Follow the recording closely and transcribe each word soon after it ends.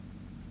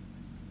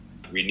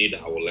that we need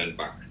our land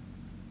back,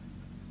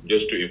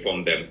 just to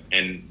inform them.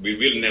 And we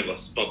will never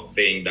stop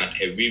saying that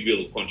we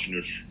will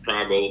continue to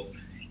struggle.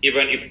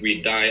 Even if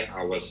we die,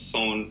 our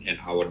son and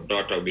our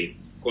daughter will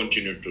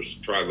continue to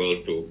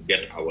struggle to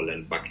get our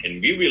land back.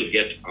 And we will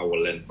get our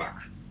land back.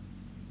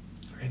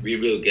 We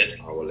will get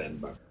our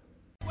land back.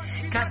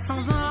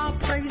 400 ans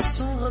après, ils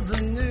sont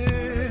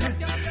revenus.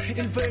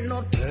 Ils veulent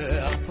nos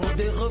terres pour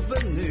des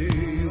revenus.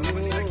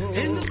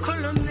 Ils nous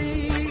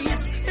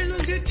colonisent, ils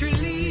nous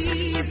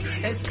utilisent.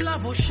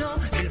 Esclaves au champ,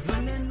 ils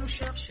venaient nous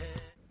chercher.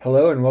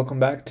 Hello and welcome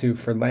back to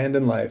For Land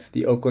and Life,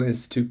 the Oakland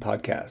Institute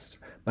podcast.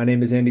 My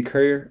name is Andy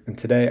Courier, and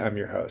today I'm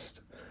your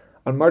host.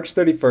 On March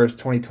 31st,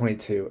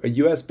 2022, a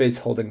U.S.-based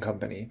holding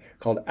company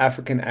called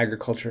African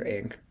Agriculture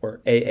Inc.,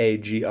 or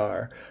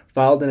AAGR,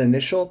 filed an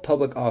initial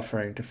public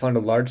offering to fund a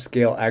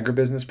large-scale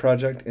agribusiness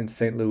project in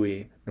St.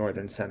 Louis,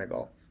 northern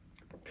Senegal.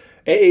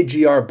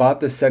 AAGR bought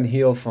the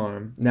Senegal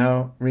farm,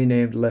 now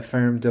renamed La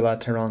Ferme de la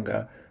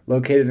Teranga,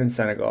 located in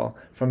Senegal,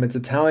 from its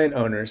Italian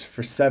owners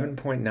for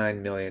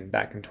 $7.9 million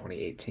back in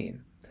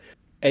 2018.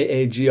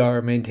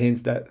 AAGR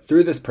maintains that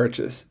through this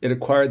purchase, it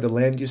acquired the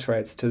land use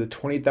rights to the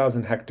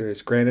 20,000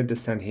 hectares granted to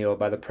Senegal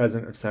by the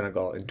President of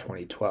Senegal in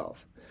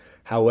 2012.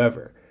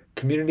 However,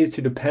 communities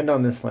who depend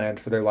on this land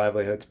for their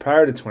livelihoods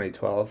prior to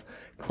 2012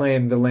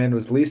 claim the land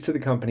was leased to the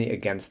company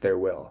against their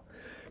will.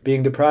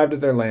 Being deprived of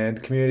their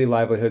land, community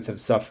livelihoods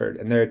have suffered,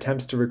 and their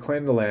attempts to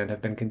reclaim the land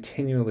have been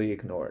continually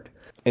ignored.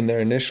 In their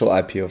initial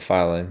IPO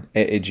filing,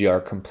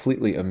 AAGR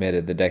completely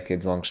omitted the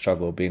decades-long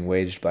struggle being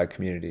waged by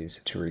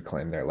communities to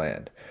reclaim their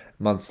land.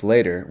 Months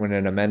later, when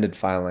an amended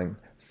filing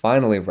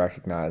finally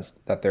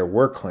recognized that there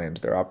were claims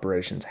their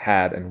operations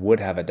had and would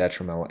have a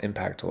detrimental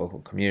impact to local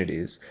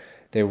communities,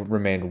 they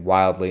remained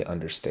wildly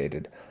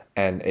understated,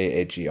 and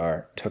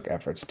AAGR took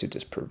efforts to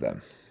disprove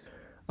them.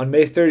 On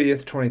May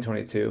 30th,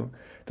 2022,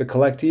 the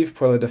Collectif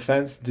pour la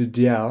Défense du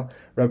Dial,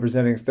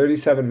 representing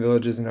 37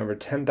 villages and over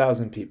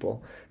 10,000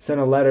 people, sent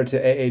a letter to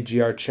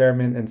AAGR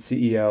Chairman and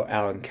CEO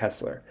Alan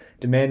Kessler,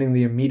 demanding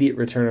the immediate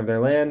return of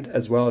their land,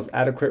 as well as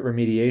adequate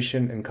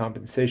remediation and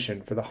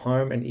compensation for the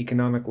harm and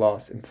economic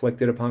loss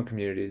inflicted upon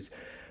communities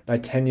by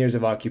 10 years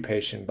of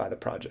occupation by the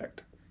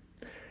project.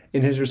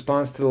 In his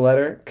response to the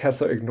letter,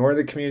 Kessler ignored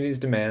the community's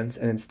demands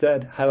and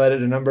instead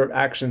highlighted a number of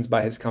actions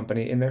by his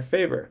company in their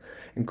favor,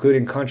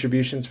 including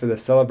contributions for the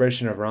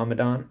celebration of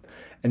Ramadan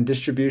and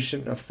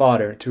distribution of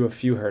fodder to a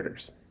few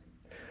herders.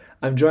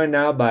 I'm joined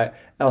now by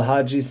El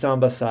Hadji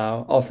Samba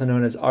Sow, also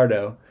known as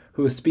Ardo,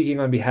 who is speaking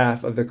on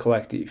behalf of the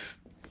Collectif.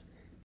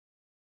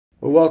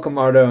 Well, welcome,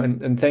 Ardo,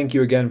 and thank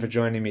you again for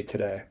joining me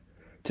today.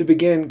 To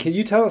begin, can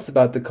you tell us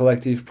about the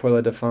Collectif pour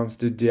la Défense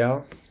du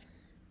Dial?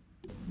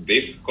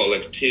 This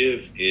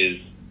collective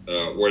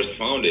was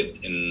founded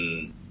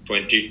in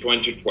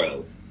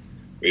 2012.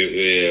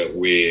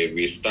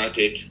 We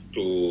started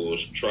to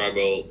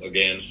struggle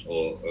against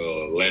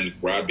land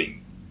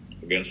grabbing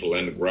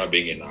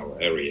in our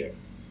area,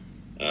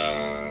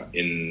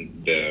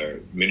 in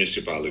the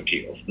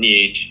municipality of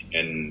Nij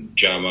and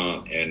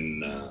Jama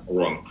and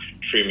Ronk.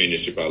 3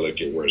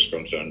 municipalities were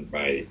concerned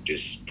by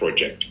this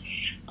project,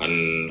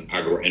 an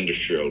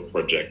agro-industrial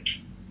project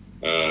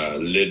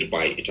led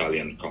by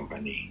Italian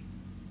company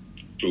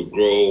to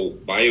grow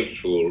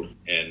biofuel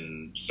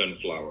and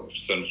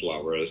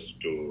sunflowers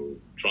to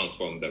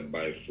transform them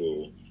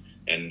biofuel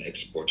and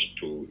export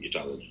to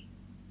Italy.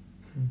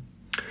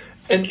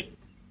 And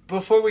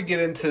before we get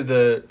into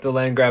the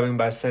land grabbing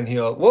by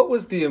Senegal, what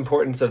was the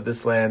importance of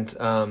this land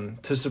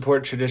to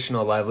support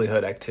traditional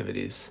livelihood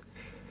activities?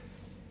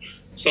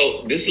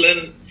 So this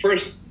land,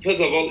 first of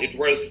all, it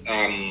was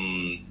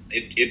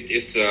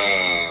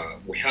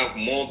we have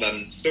more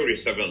than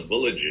 37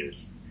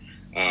 villages,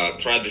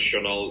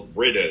 traditional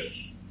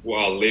breeders who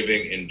are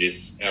living in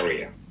this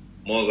area.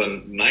 More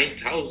than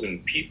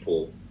 9,000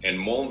 people and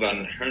more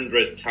than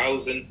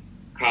 100,000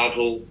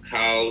 cattle,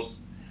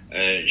 cows,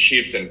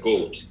 sheep and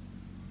goats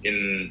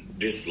in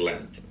this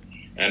land.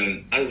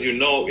 And as you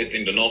know, it's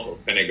in the north of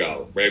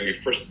Senegal, where we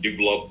first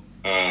developed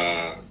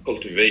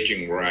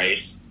cultivating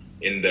rice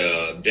in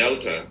the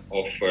delta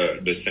of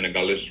the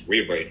Senegalese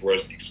River. It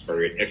was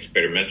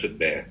experimented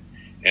there.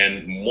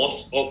 And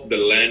most of the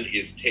land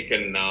is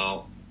taken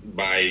now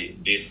by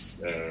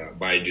this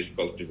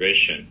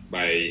cultivation,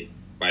 by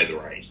the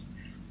rice.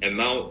 And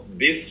now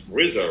this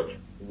reserve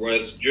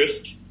was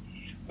just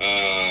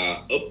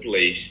a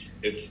place,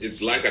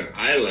 it's like an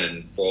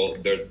island for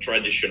the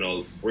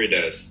traditional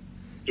breeders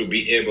to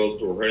be able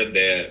to herd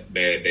their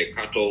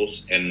cattle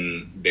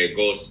and their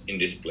goats in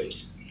this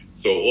place.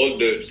 So all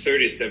the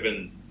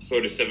 37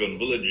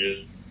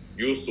 villages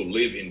used to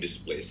live in this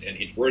place, and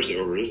it was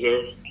a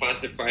reserve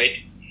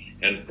classified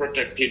and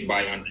protected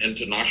by an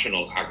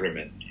international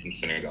agreement in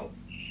Senegal.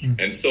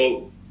 And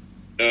so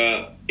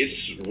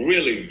it's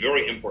really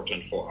very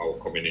important for our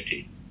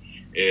community.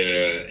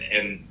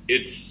 And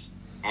it's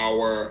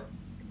our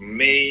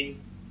main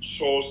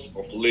source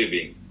of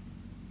living.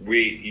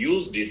 We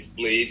use this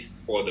place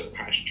for the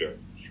pasture.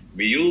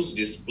 We use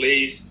this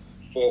place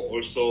for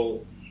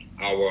also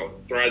our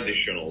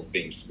traditional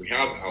things. We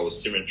have our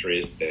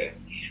cemeteries there.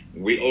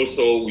 We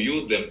also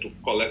use them to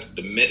collect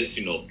the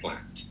medicinal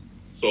plant.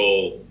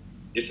 So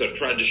it's a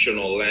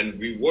traditional land.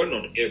 We were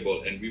not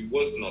able and we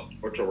was not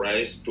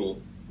authorized to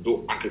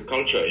do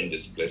agriculture in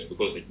this place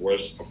because it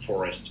was a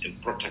forest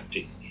and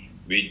protected.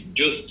 We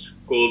just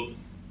could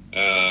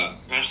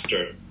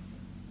pasture,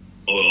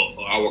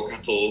 or our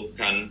cattle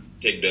can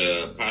take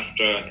the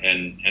pasture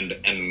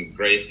and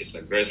graze. It's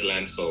a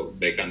grazeland, so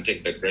they can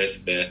take the grass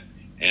there,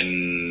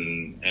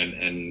 and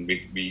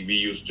we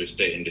used to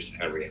stay in this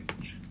area.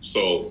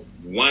 So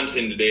once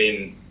in the day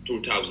in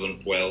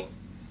 2012,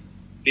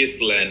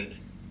 this land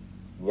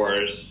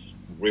was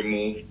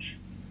removed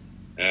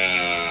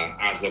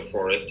as a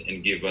forest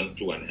and given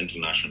to an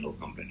international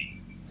company.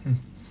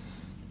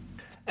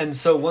 And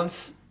so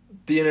once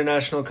the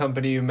international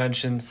company you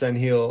mentioned,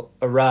 Senegal,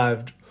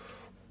 arrived,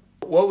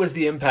 what was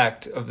the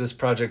impact of this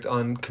project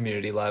on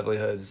community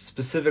livelihoods,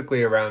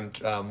 specifically around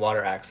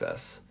water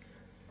access?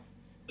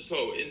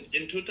 So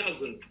in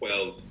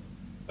 2012,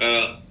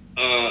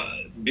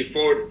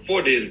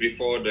 4 days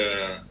before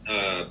the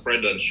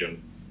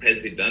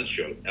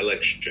presidential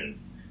election,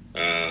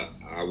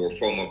 our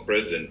former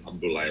president,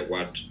 Abdoulaye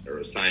Wade,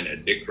 signed a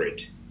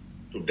decree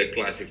to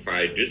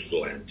declassify this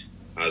land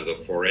as a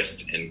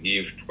forest and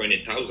give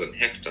 20,000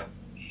 hectares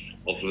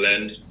of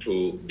land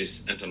to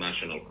this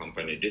international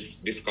company,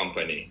 this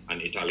company, an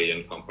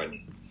Italian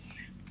company.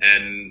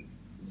 And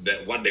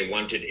what they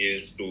wanted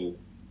is to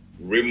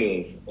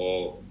remove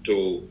or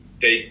to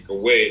take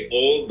away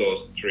all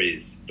those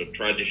trees, the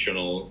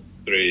traditional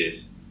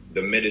trees,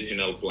 the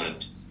medicinal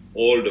plant,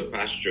 all the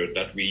pasture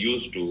that we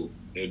used to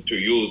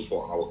use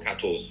for our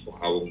cattle, for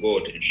our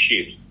goat and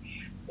sheep,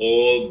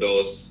 all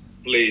those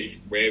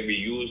places where we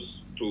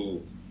used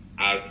to,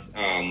 as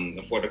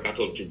for the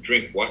cattle to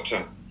drink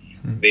water,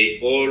 they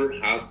all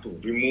have to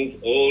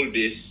remove all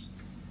this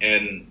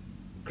and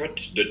cut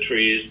the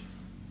trees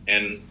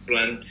and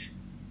plant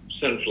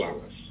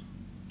sunflowers.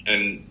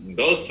 And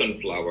those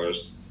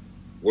sunflowers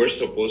were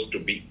supposed to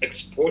be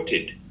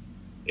exported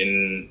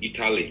in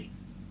Italy.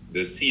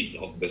 The seeds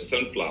of the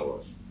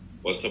sunflowers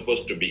were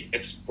supposed to be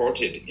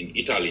exported in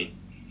Italy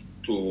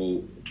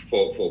for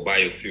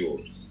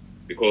biofuels.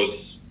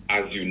 Because,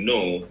 as you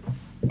know,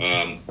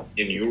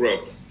 in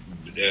Europe,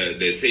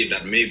 they say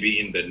that maybe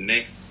in the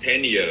next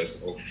 10 years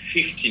or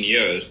 15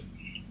 years,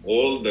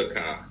 all the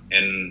car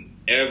and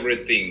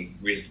everything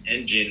with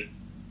engine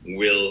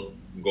will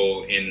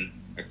go in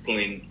a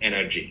clean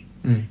energy.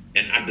 And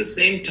at the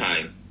same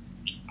time,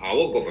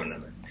 our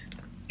government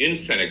in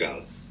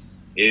Senegal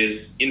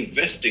is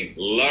investing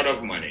a lot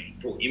of money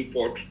to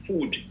import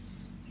food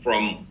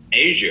from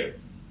Asia,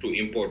 to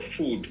import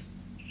food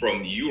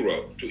from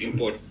Europe, to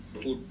import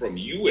food from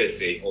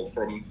USA or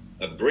from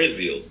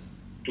Brazil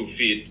to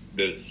feed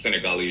the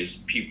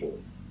Senegalese people.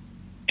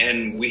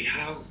 And we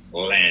have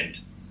land,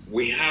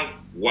 we have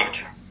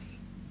water,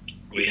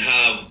 we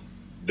have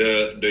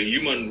the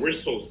human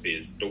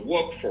resources, the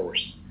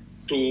workforce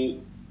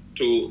to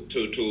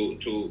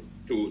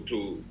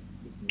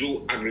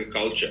do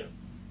agriculture,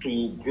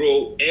 to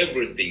grow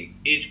everything,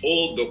 eat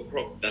all the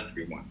crop that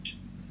we want.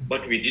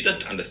 But we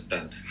didn't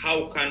understand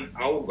how can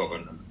our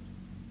government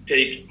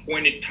take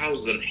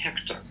 20,000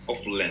 hectares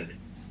of land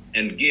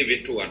and give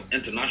it to an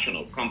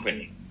international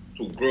company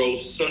to grow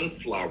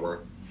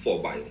sunflower for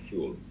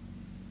biofuel.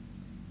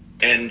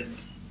 And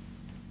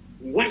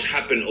what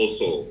happened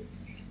also,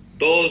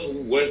 those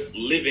who was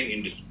living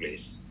in this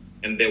place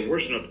and they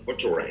were not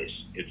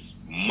authorized, it's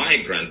my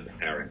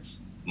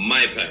grandparents,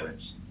 my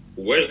parents,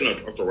 who was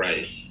not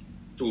authorized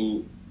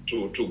to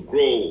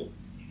grow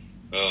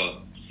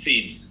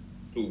seeds,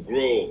 to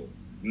grow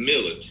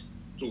millet,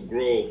 to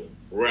grow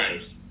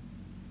rice.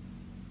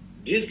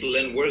 This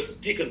land was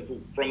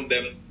taken from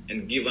them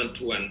and given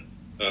to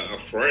a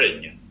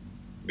foreigner.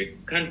 We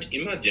can't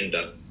imagine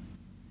that.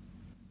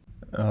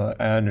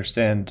 I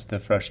understand the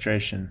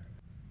frustration,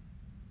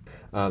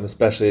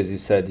 especially as you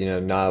said,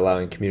 not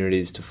allowing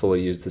communities to fully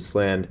use this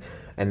land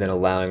and then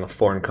allowing a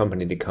foreign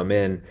company to come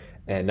in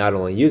and not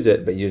only use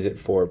it, but use it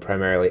for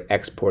primarily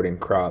exporting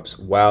crops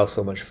while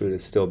so much food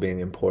is still being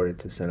imported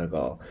to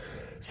Senegal.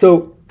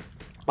 So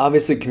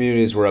obviously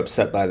communities were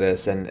upset by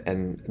this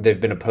and they've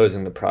been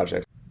opposing the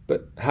project.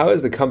 But how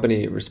has the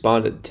company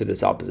responded to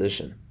this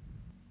opposition?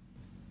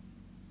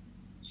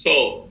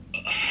 So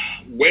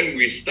when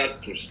we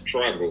start to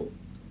struggle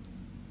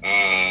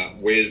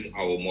with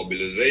our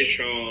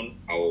mobilization,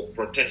 our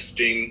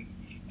protesting,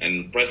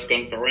 and press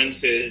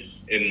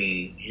conferences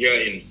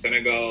here in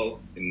Senegal,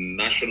 in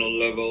national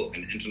level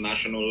and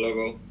international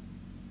level,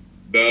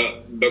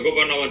 the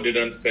government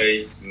didn't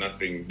say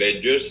nothing.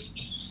 They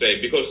just say,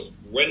 because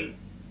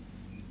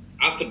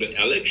after the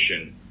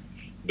election,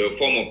 the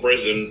former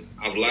president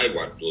Abdoulaye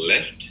Wade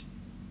left,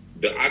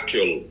 the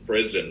actual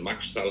president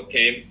Macky Sall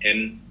came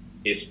and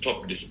he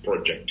stopped this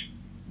project.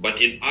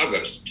 But in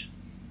August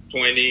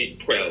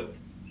 2012,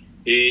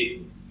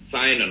 he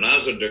signed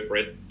another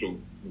decree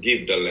to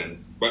give the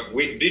land. But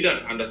we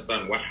didn't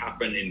understand what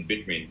happened in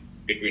between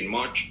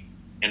March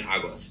and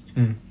August.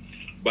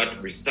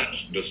 But we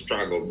start the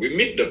struggle. We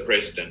meet the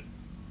president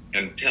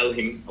and tell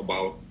him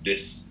about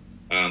this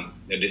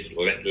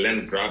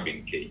land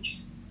grabbing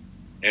case.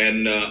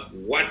 And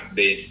what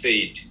they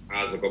said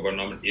as a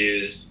government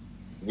is,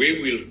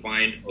 we will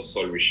find a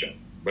solution,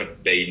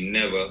 but they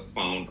never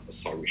found a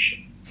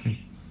solution.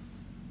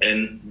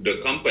 And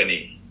the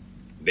company,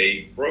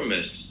 they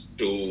promised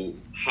to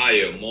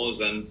hire more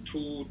than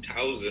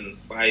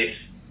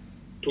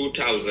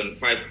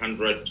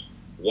 2,500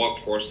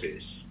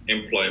 workforces,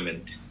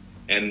 employment.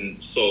 And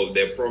so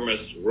they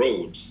promised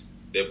roads,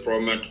 they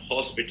promised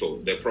hospital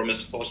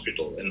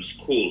and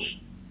schools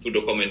to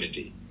the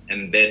community.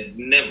 And they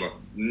never,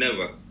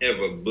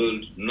 ever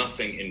built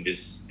nothing in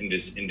this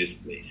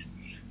place.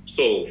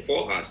 So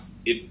for us,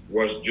 it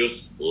was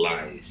just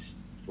lies.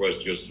 It was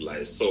just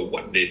lies. So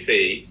what they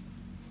say,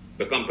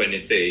 the company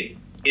say,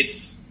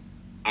 it's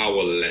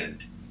our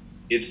land.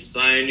 It's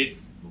signed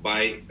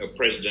by a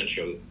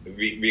presidential.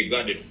 We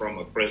got it from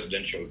a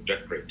presidential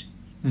decree.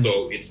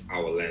 So it's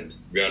our land.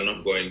 We are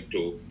not going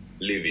to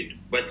leave it.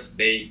 But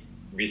we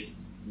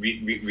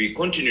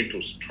continue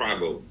to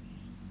struggle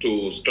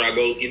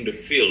in the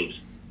field,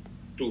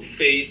 to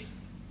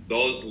face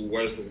those who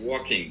was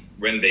working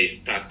when they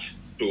start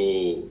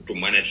to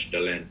manage the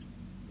land.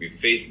 We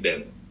faced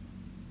them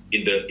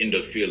in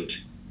the field,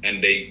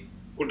 and they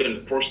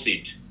couldn't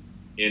proceed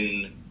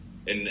in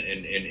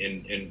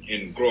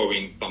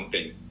growing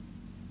something,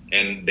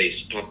 and they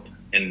stopped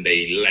and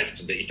they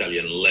left. The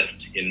Italian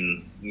left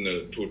in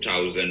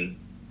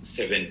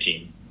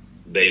 2017.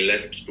 They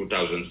left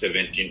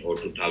 2017 or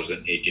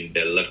 2018.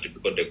 They left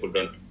because they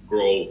couldn't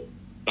grow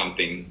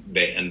something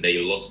there, and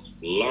they lost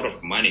a lot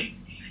of money.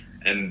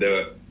 And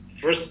the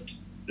first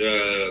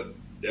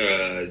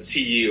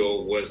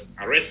CEO was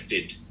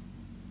arrested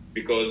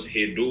because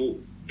he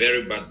do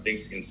very bad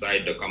things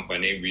inside the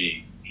company.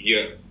 We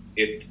hear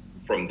it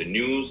from the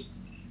news.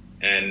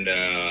 And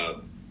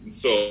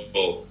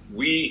so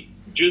we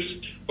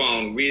just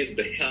found, with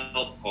the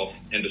help of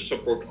and the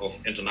support of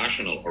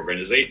international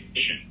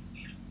organizations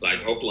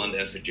like Auckland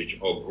Institute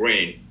or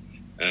GRAIN,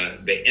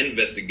 they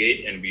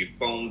investigate, and we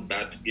found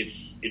that it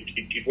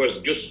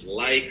was just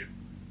like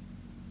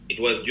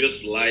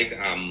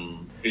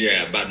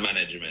bad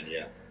management.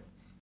 Yeah.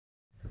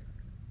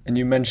 And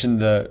you mentioned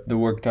the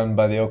work done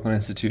by the Auckland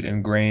Institute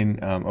and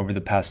GRAIN over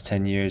the past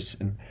 10 years.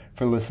 And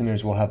for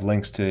listeners, we'll have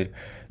links to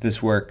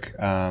this work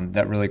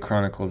that really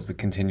chronicles the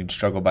continued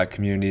struggle by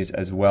communities,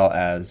 as well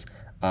as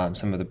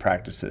some of the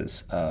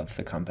practices of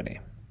the company.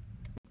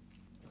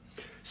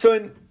 So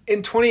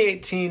in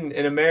 2018,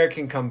 an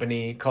American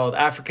company called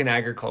African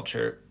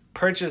Agriculture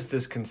purchased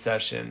this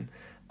concession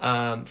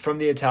from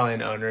the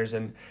Italian owners,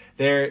 and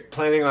they're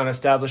planning on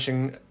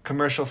establishing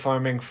commercial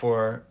farming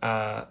for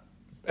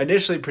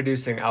initially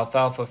producing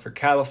alfalfa for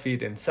cattle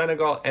feed in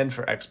Senegal and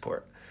for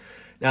export.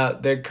 Now,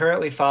 they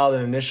currently filed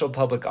an initial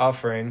public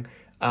offering,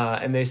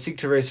 and they seek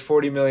to raise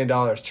 $40 million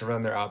to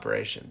run their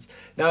operations.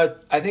 Now,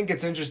 I think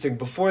it's interesting.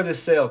 Before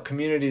this sale,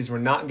 communities were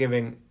not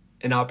given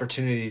an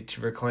opportunity to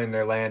reclaim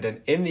their land.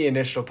 And in the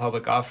initial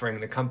public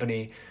offering, the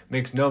company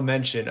makes no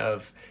mention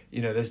of,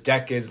 this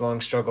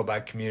decades-long struggle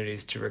by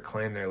communities to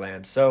reclaim their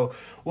land. So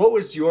what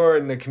was your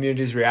and the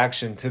community's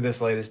reaction to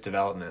this latest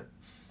development?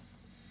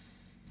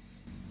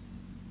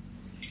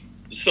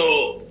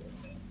 So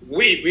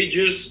we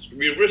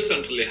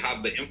recently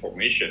have the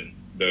information,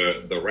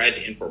 the right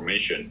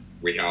information.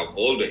 We have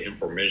all the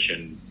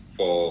information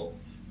for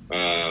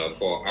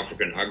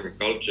African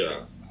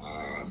agriculture.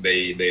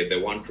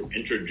 They want to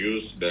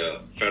introduce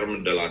the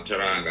Ferme de la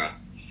Teranga,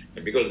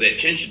 because they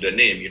changed the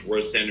name. It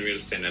was Samuel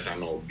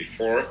Senatano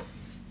before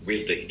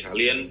with the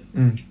Italian,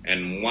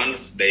 and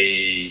once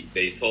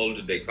they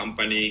sold the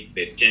company,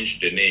 they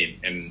changed the name,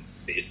 and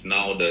it's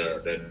now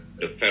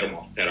the Ferme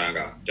of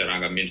Teranga.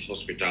 Teranga means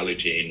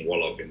hospitality in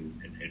Wolof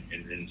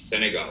in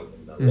Senegal,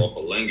 in the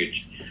local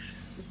language,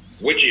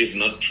 which is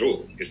not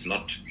true. It's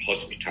not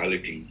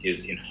hospitality.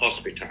 It's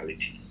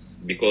inhospitality,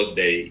 because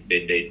they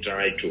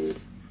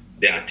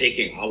are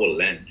taking our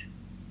land,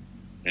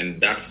 and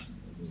that's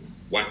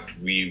what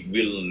we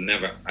will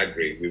never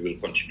agree. We will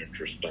continue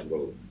to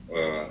struggle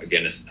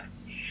against that.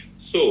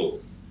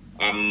 So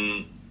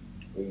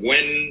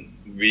when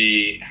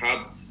we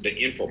had the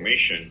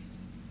information,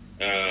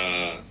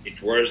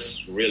 it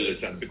was really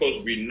sad,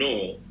 because we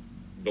know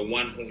the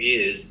one who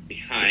is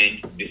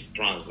behind this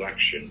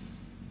transaction.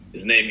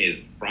 His name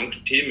is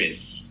Frank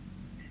Timis.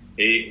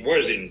 He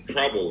was in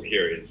trouble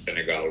here in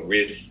Senegal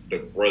with the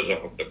brother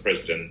of the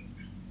president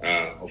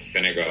of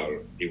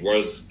Senegal. He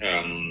was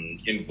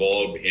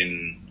involved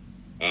in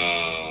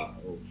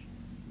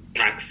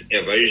tax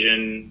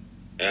evasion,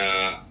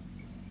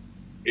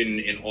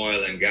 in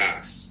oil and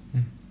gas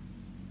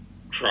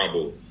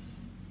trouble.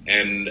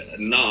 And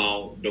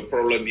now the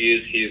problem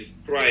is he's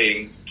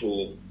trying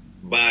to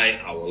buy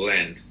our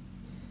land,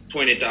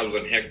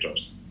 20,000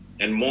 hectares,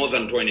 and more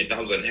than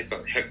 20,000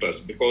 hectares,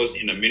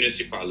 because in a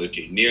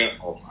municipality near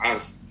of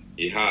us,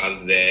 he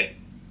has there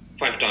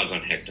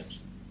 5,000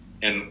 hectares.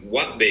 And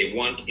what they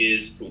want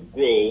is to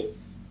grow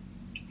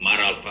mar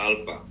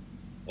alfalfa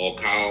or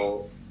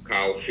cow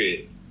cow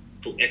feed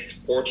to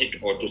export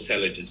it or to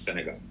sell it in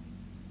Senegal.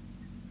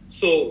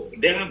 So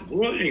they are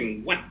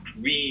growing what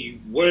we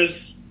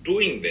was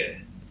doing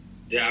there.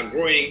 They are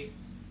growing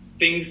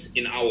things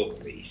in our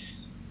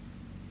place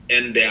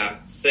and they are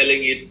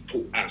selling it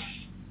to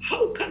us.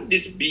 How can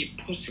this be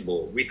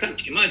possible? We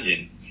can't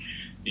imagine.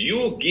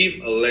 You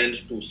give a land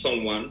to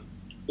someone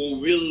who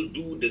will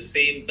do the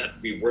same that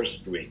we were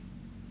doing.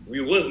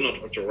 We was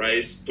not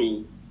authorized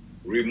to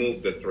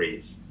remove the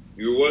trees.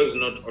 We was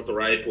not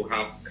authorized to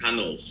have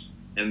canals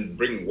and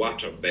bring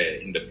water there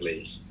in the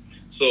place.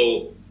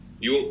 So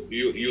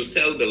you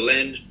sell the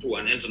land to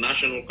an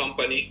international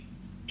company,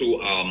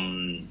 to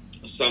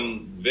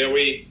some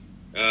very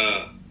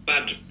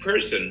bad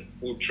person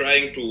who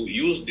trying to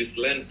use this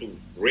land to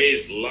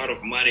raise a lot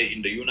of money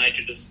in the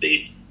United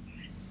States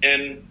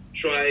and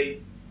try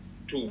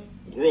to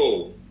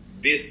grow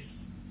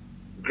this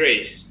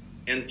grace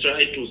and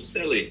try to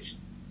sell it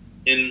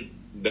in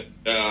the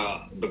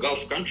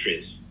Gulf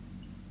countries,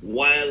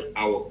 while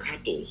our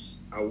cattle,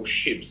 our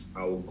sheep,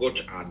 our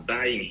goats are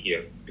dying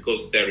here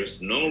because there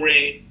is no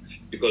rain,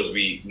 because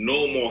we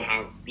no more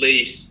have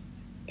place,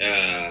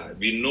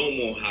 we no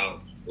more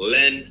have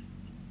land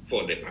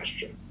for the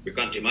pasture. We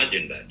can't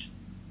imagine that.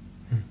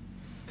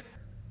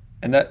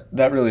 And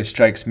that really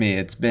strikes me.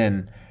 It's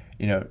been,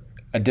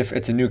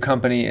 it's a new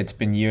company. It's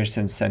been years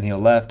since Senegal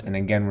left, and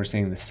again, we're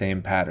seeing the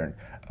same pattern: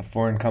 a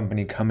foreign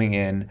company coming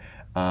in,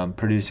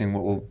 producing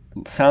what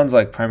sounds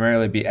like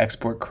primarily be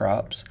export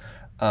crops,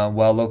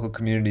 while local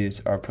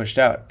communities are pushed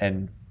out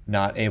and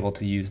not able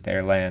to use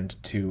their land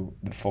to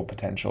the full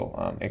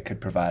potential it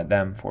could provide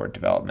them for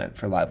development,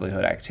 for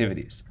livelihood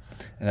activities.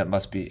 And that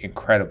must be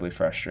incredibly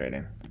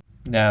frustrating.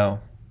 Now,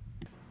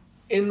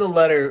 in the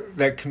letter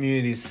that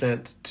communities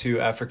sent to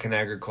African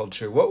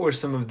Agriculture, what were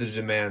some of the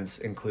demands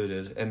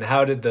included, and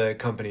how did the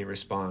company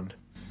respond?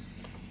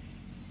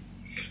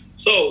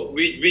 So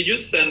we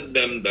just sent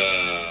them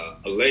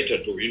a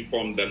letter to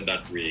inform them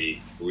that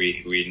we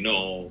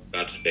know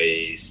that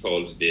they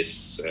sold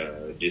this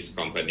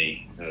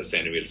company,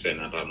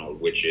 Senegal,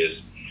 which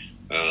is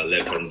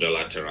left from de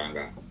la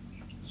Teranga.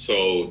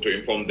 So to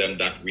inform them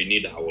that we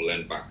need our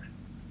land back,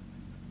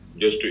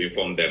 just to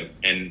inform them.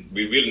 And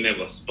we will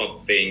never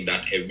stop saying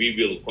that, and we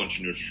will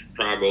continue to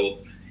struggle.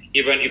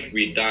 Even if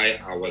we die,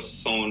 our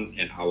son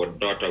and our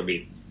daughter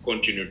will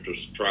continue to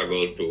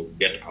struggle to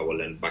get our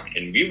land back.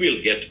 And we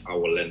will get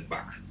our land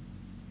back.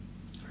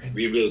 Right.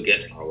 We will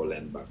get our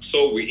land back.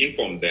 So we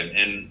informed them,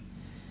 and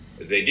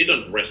they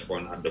didn't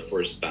respond at the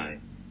first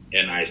time.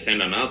 And I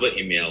sent another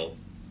email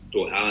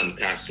to Alan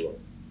Castro.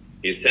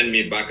 He sent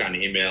me back an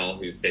email.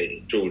 He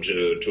said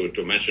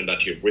to mention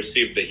that he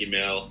received the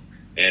email.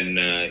 And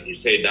he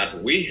said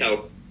that we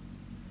help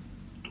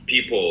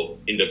people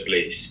in the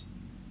place.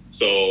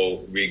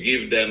 So we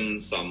give them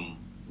something.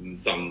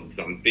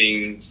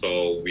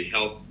 So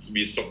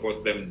we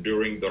support them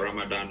during the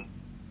Ramadan.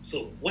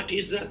 So what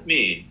does that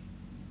mean?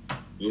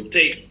 You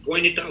take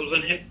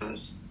 20,000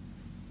 hectares,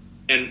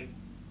 and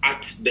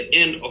at the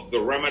end of the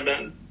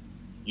Ramadan,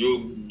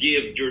 you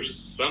give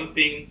just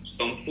something,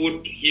 some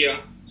food here,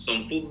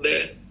 some food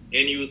there,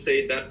 and you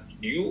say that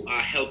you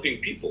are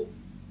helping people.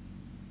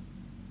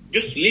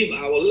 Just leave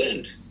our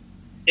land,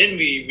 and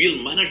we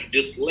will manage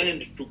this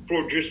land to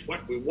produce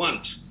what we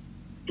want,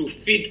 to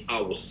feed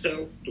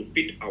ourselves, to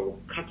feed our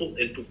cattle,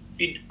 and to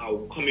feed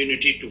our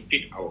community, to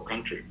feed our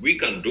country. We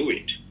can do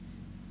it.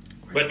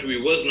 But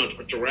we was not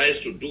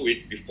authorized to do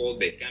it before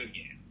they came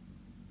here.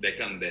 They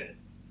come there.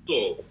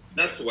 So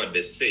that's what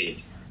they said.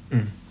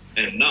 Mm.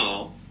 And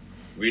now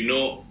we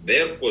know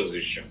their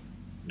position.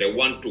 They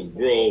want to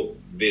grow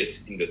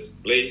this in this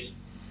place,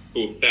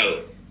 to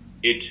sell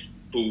it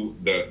to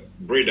the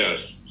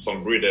breeders,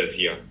 some breeders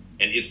here.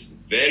 And it's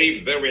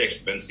very, very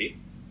expensive.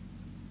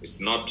 It's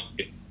not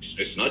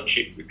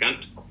cheap. We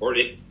can't afford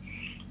it.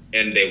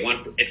 And they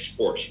want to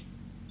export.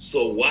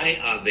 So why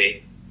are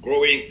they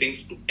growing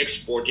things to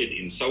export it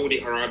in Saudi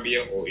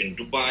Arabia or in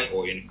Dubai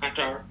or in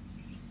Qatar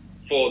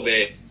for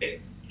the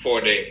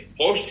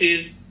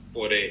horses,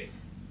 for the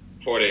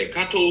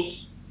cattle?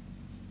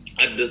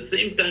 At the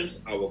same time,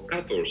 our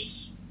cattle,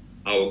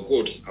 our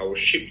goats, our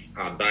sheep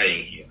are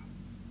dying here.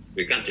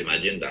 We can't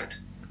imagine that.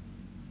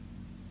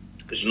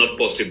 It's not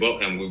possible,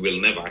 and we will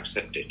never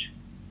accept it.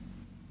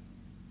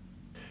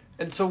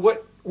 And so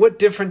what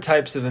different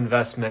types of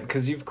investment,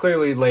 because you've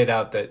clearly laid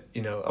out that,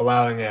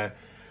 allowing a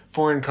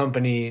foreign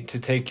company to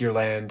take your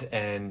land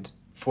and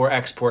for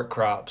export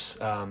crops,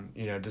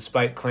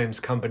 despite claims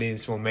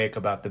companies will make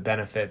about the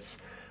benefits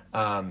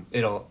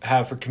it'll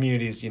have for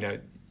communities,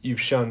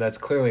 you've shown that's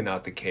clearly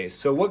not the case.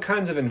 So what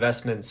kinds of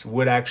investments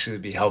would actually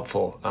be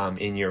helpful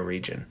in your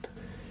region?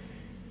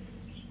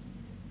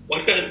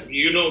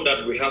 You know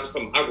that we have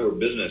some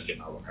agribusiness in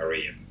our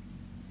area.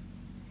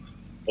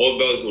 All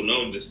those who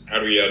know this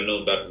area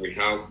know that we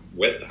have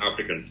West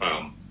African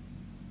Farm,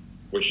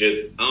 which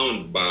is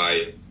owned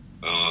by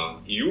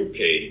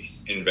UK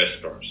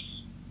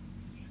investors.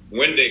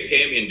 When they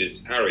came in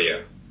this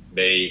area,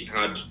 they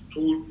had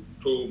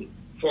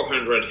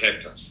 400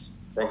 hectares,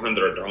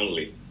 400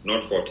 only,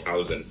 not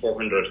 4,000,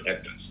 400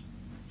 hectares.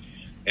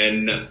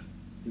 And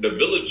the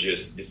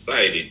villagers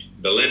decided,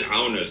 the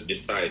landowners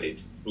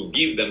decided to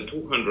give them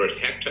 200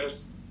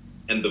 hectares,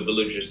 and the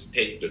villagers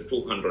take the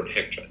 200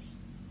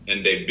 hectares.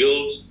 And they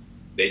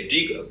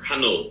dig a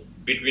canal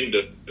between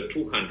the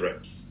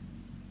 200s.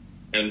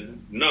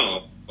 And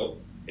now,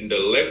 in the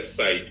left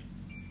side,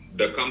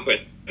 the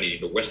company,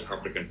 the West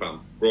African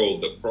farm, grow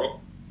the crop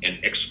and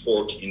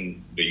export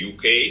in the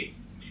UK.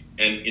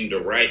 And in the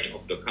right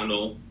of the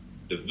canal,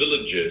 the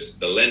villagers,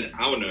 the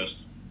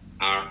landowners,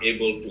 are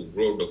able to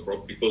grow the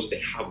crop because they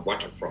have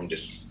water from the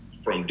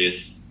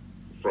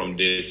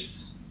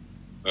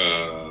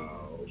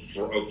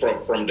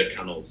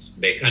canals.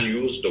 They can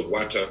use the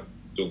water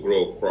to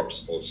grow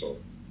crops also.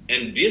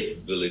 And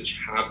this village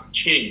have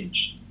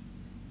changed.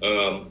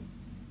 The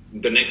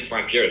next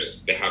 5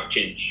 years, they have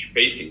changed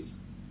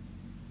faces.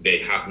 They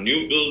have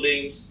new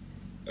buildings.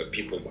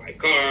 People buy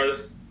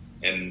cars,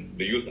 and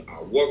the youth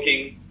are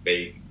working.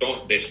 They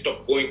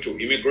stop going to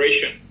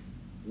immigration.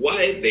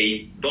 Why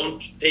they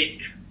don't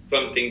take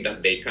something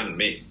that they can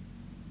make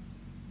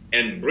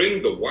and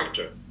bring the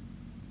water?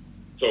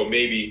 So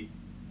maybe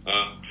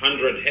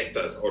 100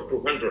 hectares or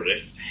 200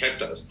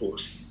 hectares to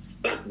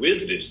start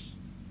with this.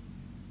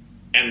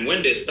 And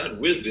when they start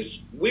with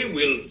this, we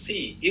will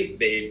see if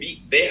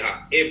they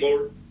are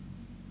able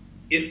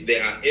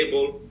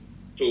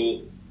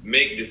to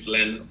make this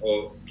land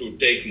or to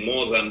take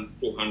more than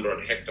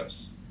 200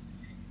 hectares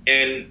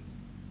and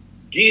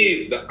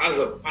give the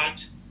other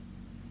part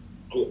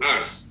to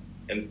us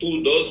and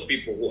to those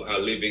people who are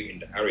living in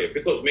the area,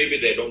 because maybe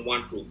they don't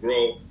want to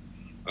grow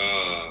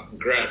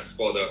grass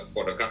for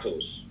the cattle,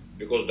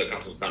 because the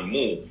cattle can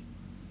move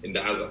in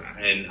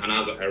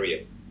another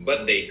area,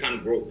 but they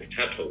can grow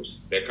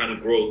potatoes, they can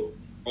grow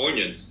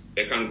onions,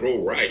 they can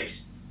grow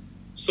rice.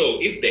 So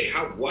if they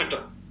have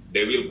water,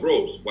 they will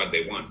grow what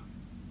they want.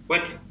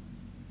 But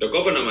the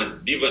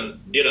government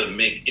didn't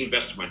make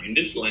investment in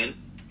this land.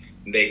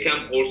 They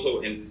come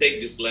also and take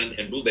this land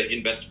and do the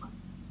investment.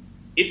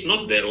 It's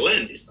not their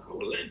land, it's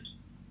our land.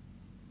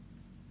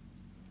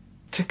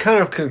 To kind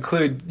of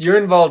conclude, you're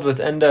involved with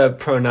Enda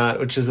Pronat,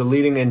 which is a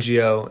leading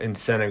NGO in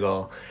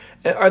Senegal.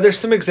 Are there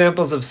some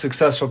examples of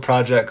successful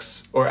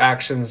projects or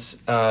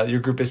actions your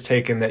group has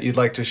taken that you'd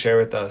like to share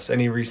with us?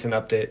 Any recent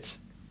updates?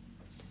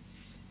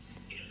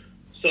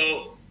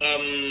 So,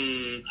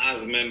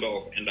 as a member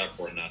of Enda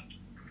Pronat,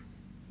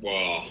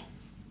 well,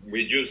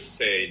 we just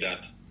say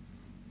that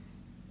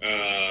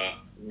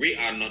we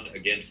are not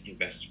against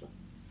investment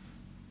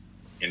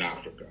in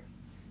Africa,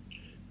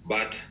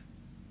 but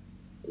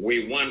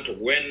we want,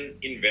 when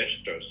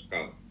investors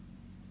come,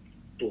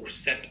 to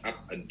set up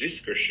a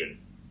discussion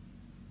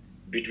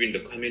between the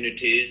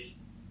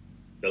communities,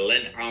 the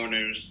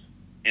landowners,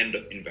 and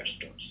the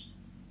investors.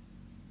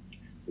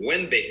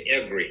 When they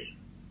agree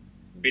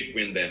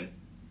between them,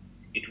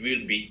 it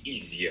will be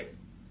easier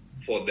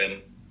for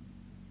them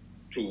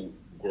to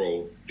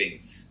grow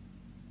things.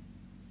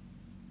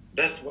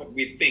 That's what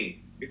we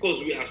think,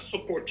 because we are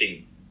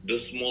supporting the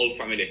small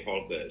family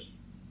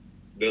holders,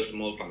 the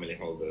small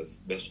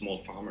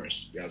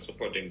farmers. We are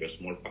supporting the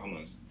small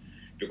farmers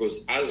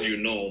because, as you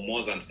know,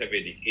 more than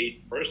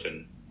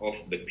 78%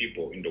 of the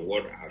people in the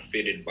world are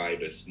fed by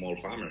the small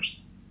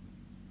farmers.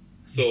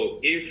 So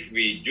if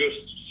we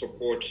just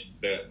support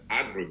the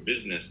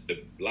agribusiness,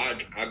 the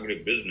large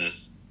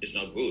agribusiness, is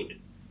not good.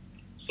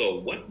 So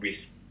what we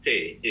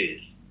say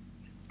is,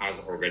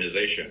 as an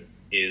organization,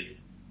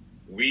 is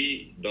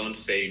we don't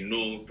say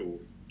no to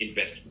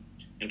investment,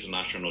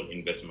 international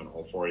investment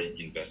or foreign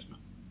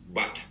investment.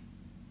 But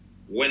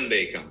when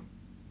they come,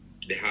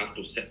 they have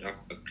to set up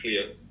a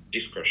clear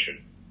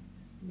discussion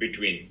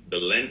between the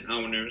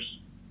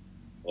landowners,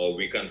 or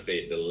we can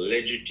say the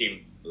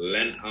legitimate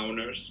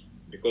landowners,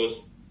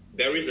 because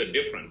there is a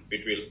difference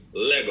between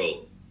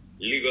legal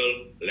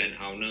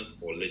landowners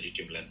or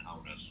legitimate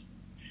landowners.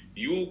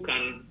 You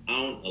can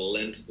own a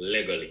land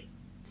legally,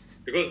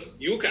 because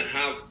you can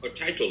have a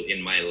title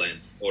in my land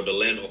or the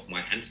land of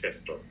my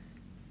ancestor,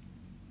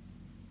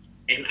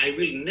 and I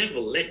will never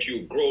let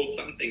you grow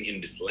something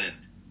in this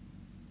land,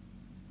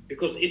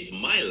 because it's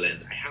my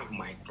land. I have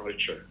my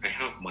culture, I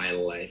have my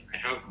life, I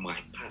have my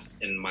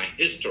past and my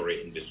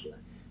history in this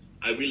land.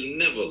 I will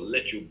never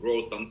let you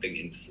grow something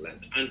in this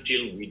land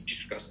until we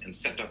discuss and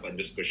set up a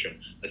discussion,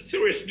 a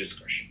serious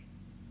discussion.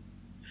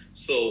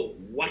 So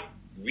what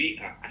we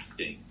are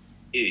asking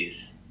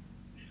is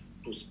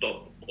to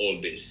stop all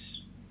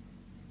this,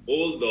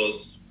 all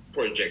those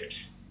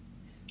projects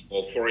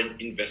or foreign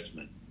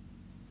investment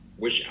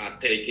which are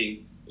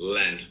taking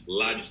land,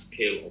 large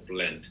scale of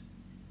land.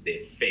 They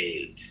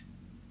failed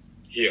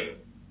here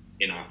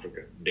in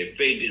Africa. They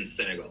failed in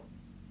Senegal.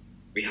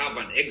 We have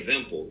an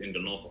example in the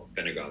north of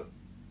Senegal,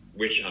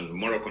 which a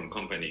Moroccan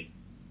company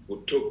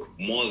who took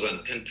more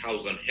than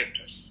 10,000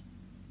 hectares.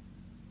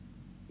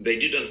 They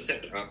didn't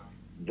set up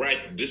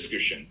bright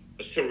discussion,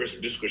 a serious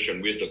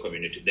discussion with the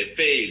community. They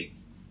failed.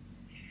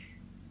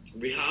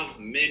 We have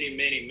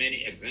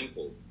many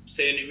examples.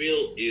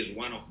 Senegal is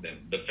one of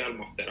them. The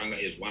film of Teranga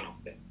is one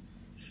of them.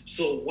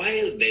 So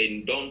while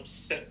they don't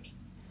set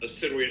a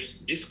serious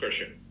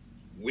discussion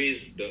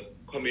with the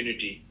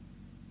community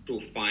to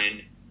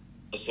find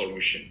a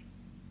solution,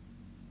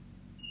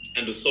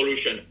 and the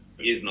solution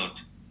is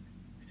not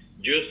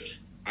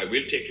just, I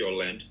will take your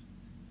land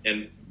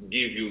and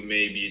give you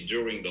maybe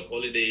during the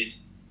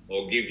holidays,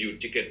 or give you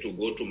ticket to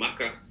go to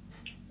Makkah,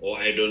 or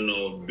I don't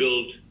know,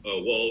 build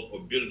a wall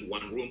or build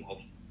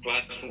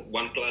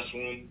one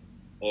classroom,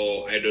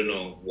 or I don't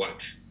know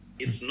what.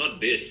 It's not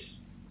this.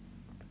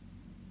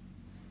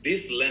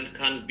 This land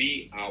can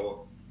be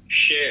our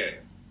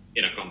share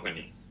in a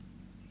company.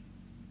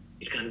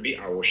 It can be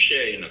our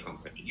share in a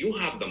company. You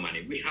have the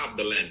money, we have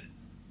the land.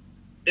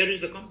 There is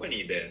the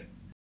company there.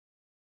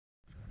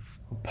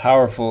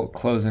 Powerful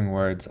closing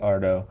words,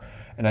 Ardo.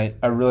 And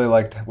I really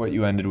liked what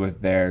you ended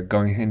with there,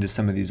 going into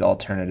some of these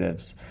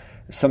alternatives.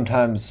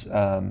 Sometimes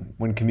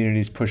when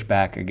communities push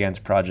back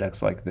against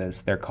projects like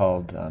this, they're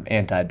called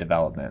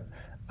anti-development.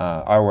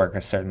 Our work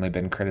has certainly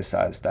been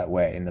criticized that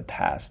way in the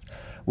past.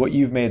 What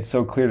you've made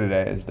so clear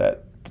today is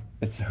that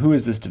it's who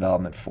is this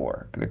development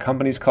for? The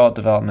companies call it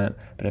development,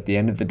 but at the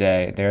end of the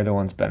day, they're the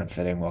ones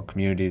benefiting while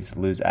communities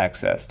lose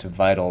access to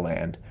vital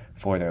land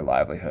for their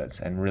livelihoods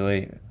and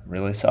really,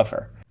 really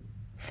suffer.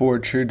 For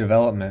true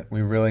development,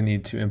 we really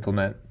need to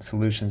implement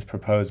solutions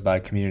proposed by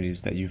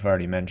communities that you've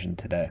already mentioned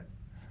today.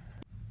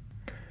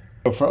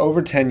 So for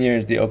over 10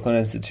 years, the Oakland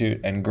Institute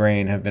and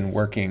GRAIN have been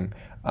working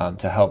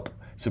to help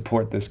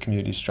support this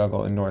community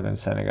struggle in northern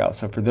Senegal.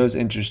 So for those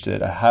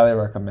interested, I highly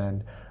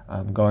recommend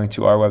going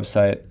to our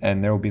website,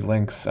 and there will be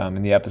links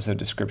in the episode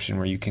description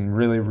where you can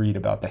really read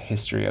about the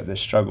history of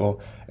this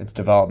struggle, its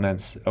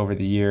developments over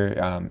the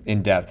year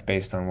in depth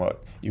based on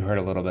what you heard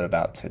a little bit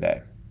about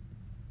today.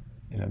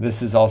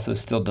 This is also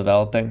still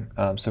developing,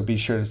 so be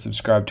sure to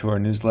subscribe to our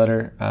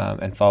newsletter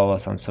and follow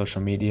us on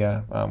social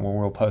media where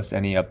we'll post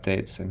any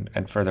updates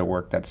and further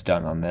work that's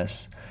done on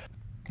this.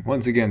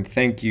 Once again,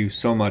 thank you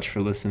so much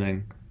for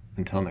listening.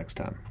 Until next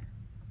time.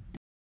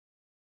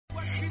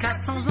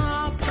 400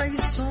 ans après, ils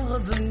sont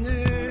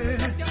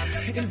revenus.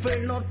 Ils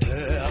veulent nos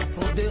terres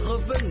pour des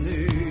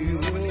revenus.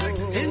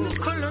 Ils nous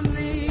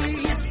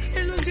colonisent,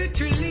 ils nous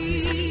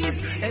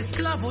utilisent.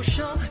 Esclaves aux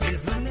champs, ils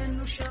venaient